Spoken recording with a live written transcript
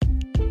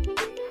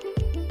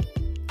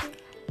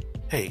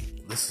Hey,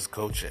 this is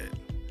Coach Ed.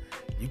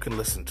 You can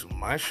listen to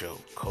my show,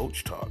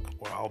 Coach Talk,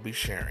 where I'll be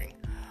sharing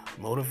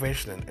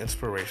motivation and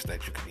inspiration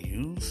that you can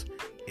use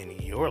in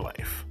your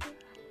life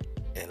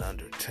in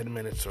under 10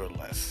 minutes or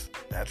less.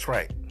 That's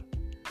right,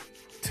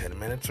 10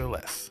 minutes or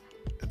less.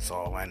 It's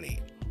all I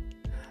need.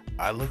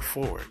 I look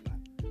forward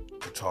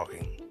to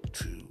talking